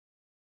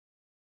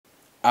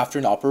After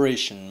an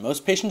operation,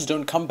 most patients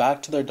don't come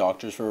back to their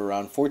doctors for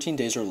around 14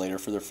 days or later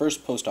for their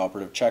first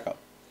postoperative checkup.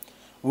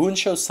 Wounds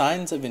show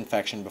signs of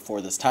infection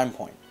before this time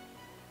point.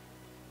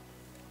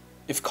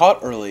 If caught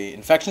early,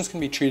 infections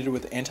can be treated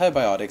with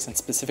antibiotics and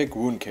specific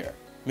wound care,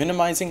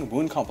 minimizing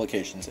wound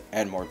complications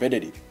and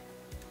morbidity.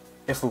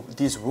 If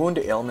these wound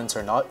ailments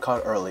are not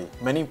caught early,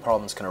 many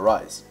problems can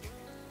arise.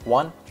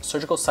 1.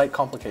 Surgical site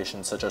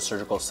complications such as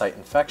surgical site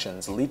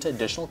infections lead to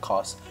additional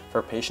costs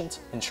for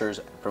patients, insurers,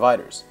 and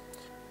providers.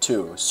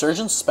 2.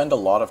 Surgeons spend a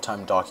lot of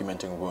time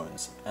documenting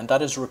wounds, and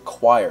that is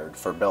required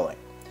for billing.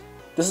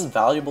 This is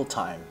valuable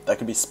time that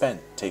can be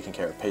spent taking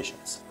care of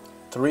patients.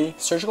 3.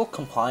 Surgical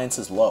compliance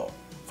is low.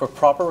 For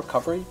proper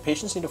recovery,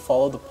 patients need to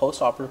follow the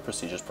post-operative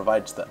procedures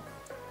provided to them.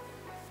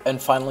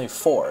 And finally,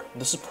 4.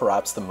 This is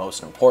perhaps the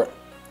most important.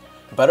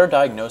 Better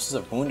diagnosis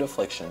of wound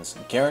afflictions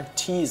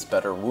guarantees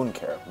better wound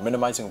care,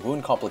 minimizing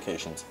wound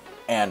complications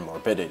and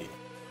morbidity.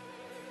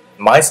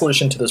 My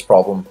solution to this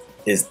problem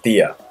is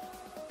Theia,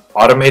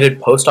 automated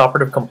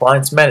post-operative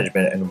compliance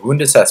management and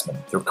wound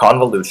assessment through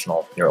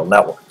convolutional neural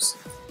networks.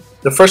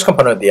 The first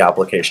component of the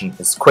application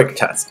is Quick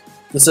Test.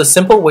 This is a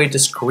simple way to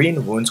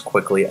screen wounds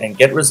quickly and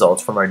get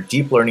results from our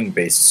deep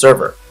learning-based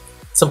server.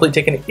 Simply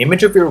take an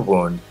image of your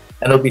wound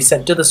and it will be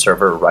sent to the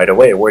server right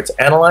away where it's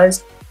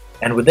analyzed,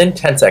 and within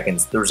 10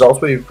 seconds, the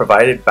results will be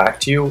provided back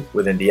to you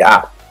within the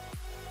app.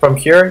 From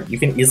here, you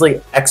can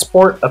easily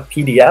export a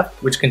PDF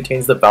which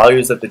contains the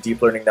values that the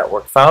deep learning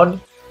network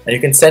found, and you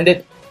can send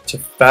it to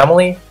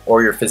family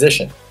or your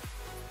physician.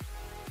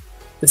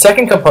 The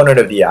second component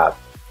of the app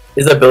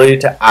is the ability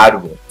to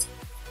add wounds.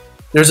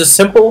 There's a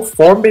simple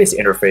form-based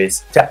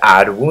interface to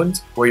add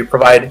wounds where you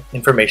provide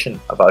information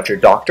about your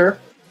doctor,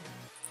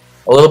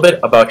 a little bit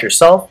about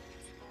yourself,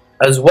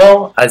 as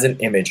well as an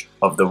image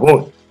of the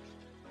wound.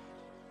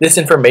 This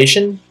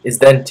information is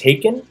then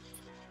taken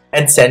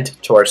and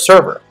sent to our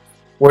server,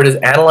 where it is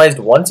analyzed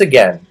once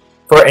again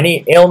for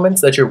any ailments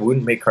that your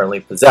wound may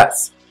currently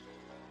possess.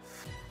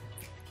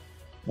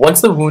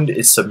 Once the wound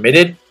is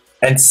submitted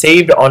and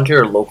saved onto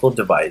your local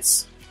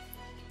device,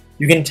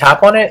 you can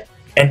tap on it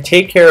and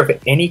take care of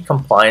any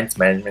compliance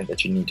management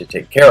that you need to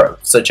take care of,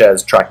 such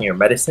as tracking your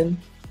medicine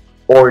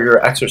or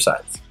your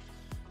exercise.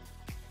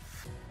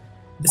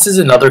 This is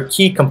another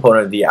key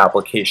component of the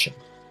application.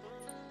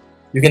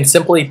 You can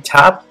simply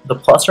tap the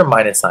plus or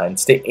minus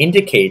signs to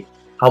indicate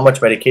how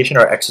much medication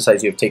or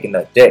exercise you have taken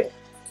that day.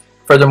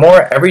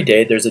 Furthermore, every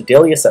day there's a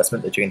daily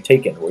assessment that you can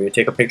take in, where you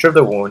take a picture of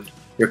the wound,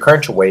 your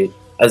current weight,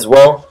 as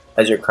well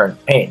as your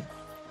current pain.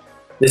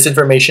 This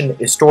information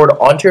is stored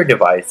onto your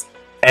device,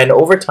 and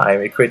over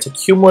time it creates a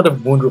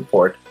cumulative wound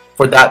report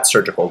for that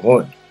surgical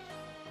wound.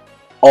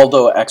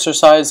 Although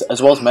exercise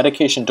as well as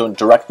medication don't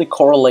directly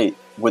correlate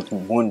with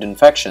wound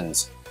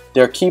infections,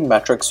 there are key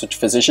metrics which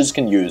physicians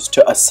can use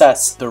to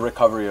assess the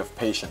recovery of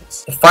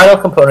patients. The final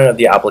component of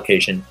the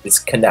application is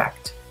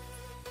Connect.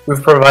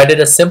 We've provided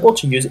a simple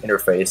to use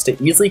interface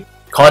to easily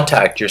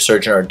contact your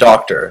surgeon or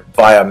doctor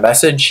via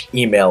message,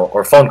 email,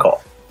 or phone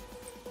call.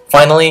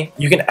 Finally,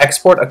 you can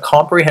export a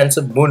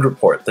comprehensive wound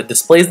report that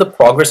displays the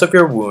progress of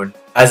your wound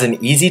as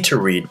an easy to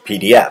read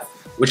PDF,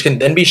 which can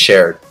then be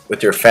shared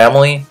with your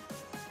family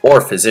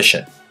or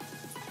physician.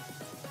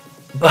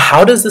 But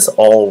how does this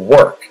all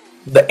work?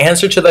 The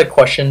answer to that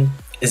question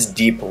is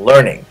deep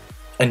learning,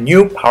 a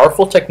new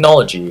powerful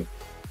technology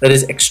that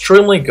is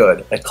extremely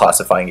good at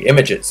classifying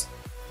images.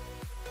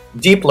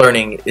 Deep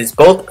learning is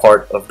both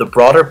part of the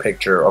broader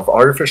picture of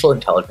artificial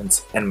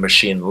intelligence and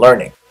machine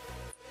learning.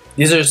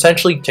 These are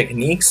essentially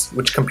techniques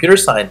which computer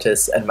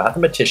scientists and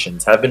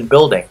mathematicians have been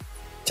building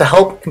to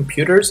help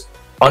computers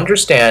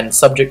understand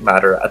subject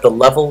matter at the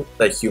level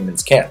that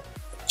humans can,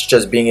 such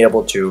as being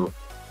able to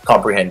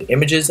comprehend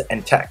images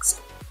and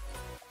text.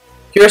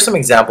 Here are some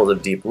examples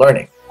of deep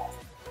learning.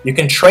 You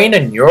can train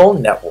a neural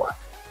network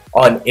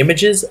on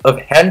images of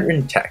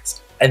handwritten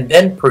text and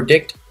then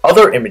predict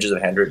other images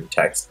of handwritten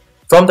text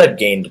from that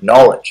gained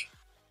knowledge.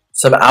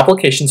 Some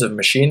applications of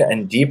machine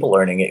and deep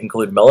learning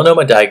include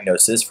melanoma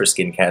diagnosis for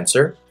skin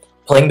cancer,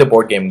 playing the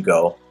board game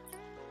Go,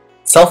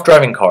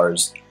 self-driving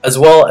cars, as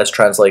well as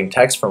translating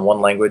text from one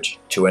language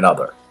to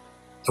another.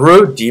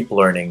 Through deep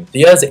learning,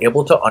 Theia is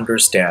able to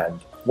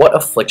understand what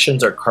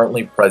afflictions are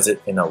currently present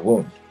in a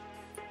wound.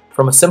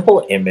 From a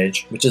simple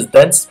image, which is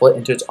then split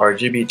into its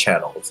RGB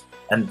channels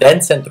and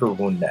then sent through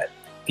WoundNet,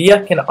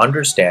 Theia can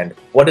understand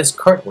what is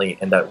currently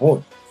in that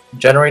wound,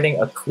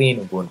 generating a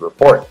clean wound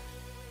report.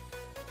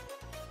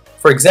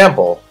 For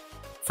example,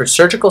 for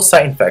surgical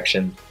site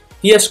infection,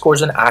 Theia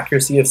scores an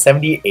accuracy of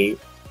 78%,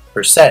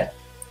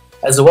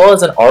 as well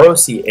as an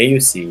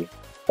ROC-AUC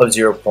of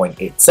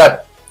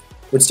 0.87,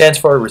 which stands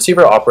for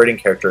Receiver Operating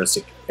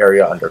Characteristic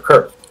Area Under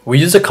Curve. We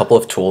use a couple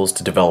of tools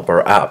to develop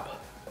our app.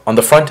 On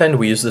the front end,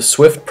 we use the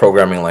Swift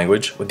programming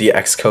language with the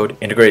Xcode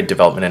Integrated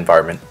Development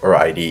Environment, or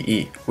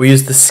IDE. We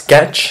use the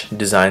Sketch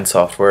design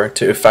software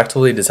to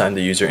effectively design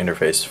the user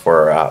interface for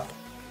our app.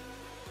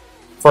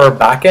 For our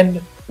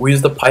backend, we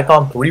use the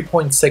Python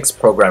 3.6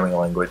 programming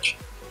language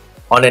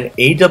on an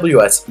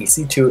AWS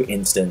EC2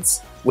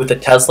 instance with a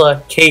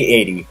Tesla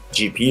K80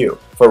 GPU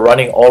for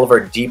running all of our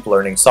deep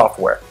learning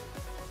software.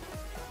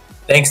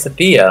 Thanks to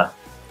Theia,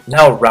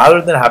 now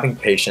rather than having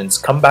patients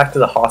come back to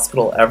the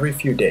hospital every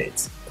few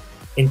days,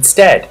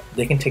 instead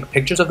they can take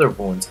pictures of their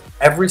wounds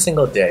every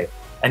single day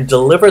and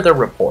deliver their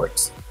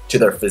reports to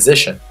their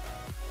physician.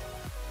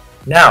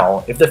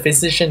 Now, if the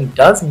physician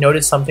does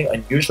notice something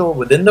unusual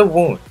within the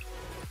wound,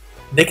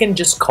 they can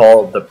just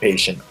call the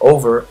patient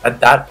over at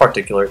that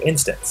particular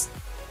instance.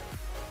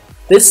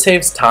 This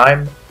saves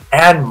time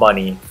and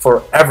money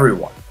for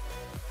everyone.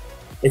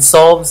 It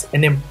solves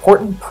an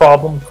important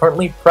problem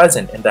currently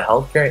present in the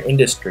healthcare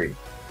industry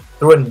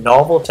through a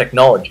novel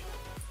technology,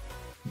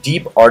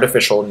 deep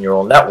artificial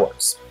neural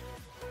networks.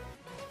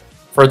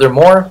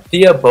 Furthermore,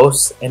 Theia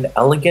boasts an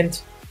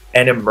elegant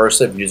and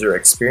immersive user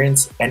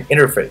experience and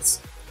interface,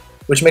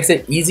 which makes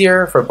it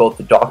easier for both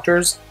the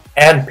doctors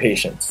and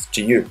patients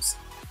to use.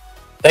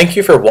 Thank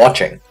you for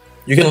watching.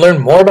 You can learn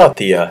more about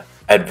Theia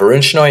at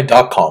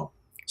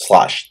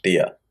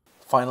varunshnoy.com/Theia.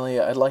 Finally,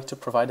 I'd like to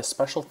provide a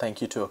special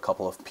thank you to a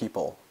couple of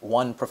people.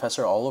 One,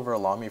 Professor Oliver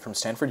Alami from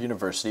Stanford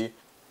University,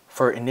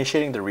 for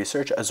initiating the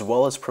research as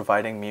well as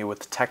providing me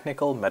with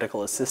technical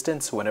medical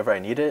assistance whenever I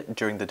need it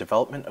during the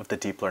development of the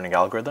deep learning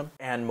algorithm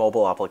and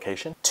mobile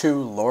application.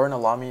 Two, Lauren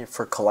Alami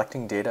for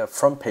collecting data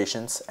from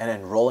patients and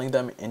enrolling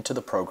them into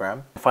the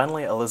program.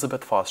 Finally,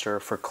 Elizabeth Foster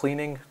for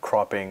cleaning,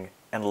 cropping,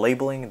 and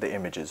labeling the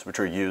images which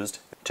were used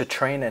to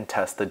train and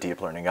test the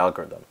deep learning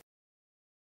algorithm.